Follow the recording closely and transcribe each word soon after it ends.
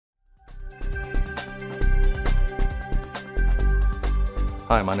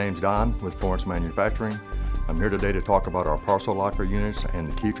Hi, my name's Don with Florence Manufacturing. I'm here today to talk about our parcel locker units and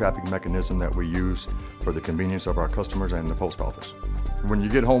the key trapping mechanism that we use for the convenience of our customers and the post office. When you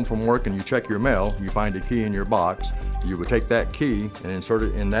get home from work and you check your mail, you find a key in your box. You would take that key and insert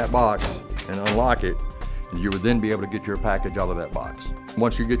it in that box and unlock it, and you would then be able to get your package out of that box.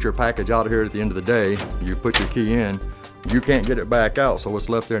 Once you get your package out of here at the end of the day, you put your key in, you can't get it back out, so it's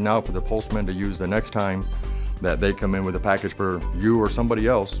left there now for the postman to use the next time that they come in with a package for you or somebody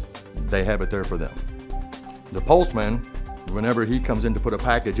else. They have it there for them. The postman, whenever he comes in to put a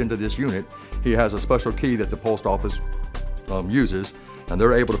package into this unit, he has a special key that the post office uses, and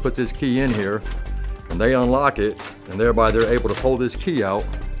they're able to put this key in here, and they unlock it, and thereby they're able to pull this key out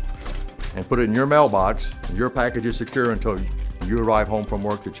and put it in your mailbox. Your package is secure until you arrive home from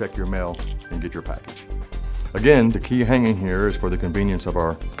work to check your mail and get your package. Again, the key hanging here is for the convenience of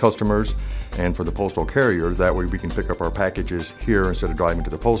our customers and for the postal carrier. That way we can pick up our packages here instead of driving to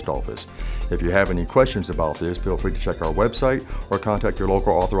the post office. If you have any questions about this, feel free to check our website or contact your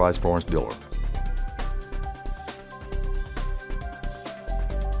local authorized Florence dealer.